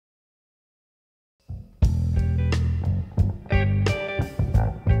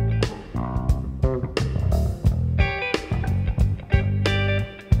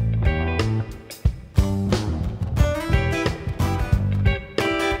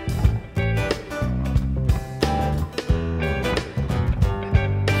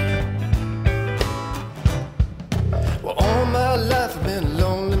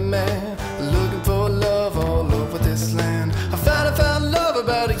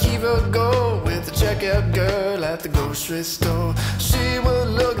year ago with a checkout girl at the grocery store. She was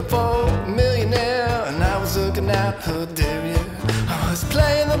looking for a millionaire, and I was looking at her derriere. I was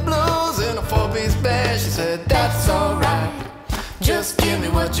playing the blues in a four-piece band. She said, that's alright, just give me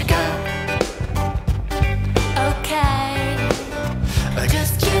what you got. Okay,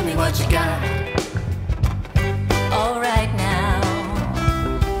 Just give me what you got. alright now.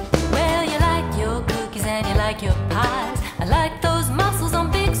 Well, you like your cookies and you like your pies. I like those muscles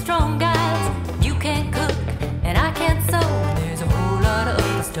on big strong guys. You can't cook and I can't sew. There's a whole lot of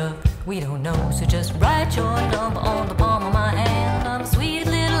other stuff we don't know. So just write your number on the palm of my hand. I'm a sweet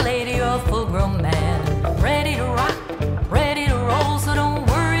little lady, you're a full-grown man. Ready to rock, ready to roll. So don't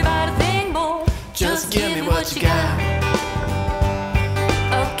worry about a thing, boy. Just give me what you got.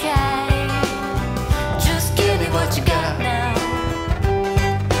 Okay, Just give me what you got. now.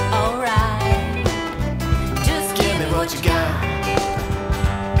 Alright, just Give me what you got.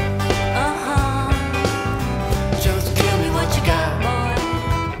 uh-huh, Just give me what you got. boy.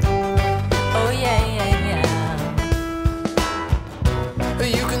 Oh yeah, yeah, yeah.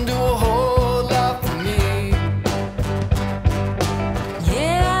 You can do a whole lot for me.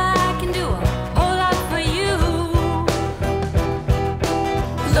 Yeah, I can do a whole lot for you.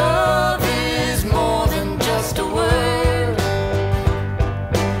 Love is more than just a word.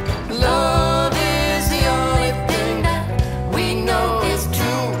 Love is the only thing that we know is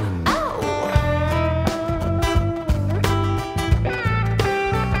true.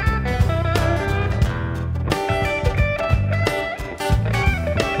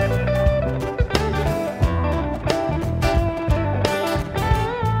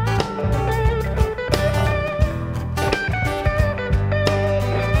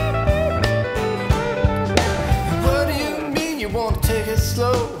 What do you mean you want to take it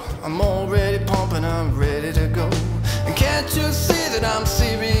slow? I'm already pumping, I'm ready to go. And can't you see that I'm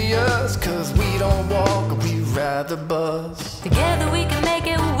serious? Cause we don't walk, we ride the bus. Together we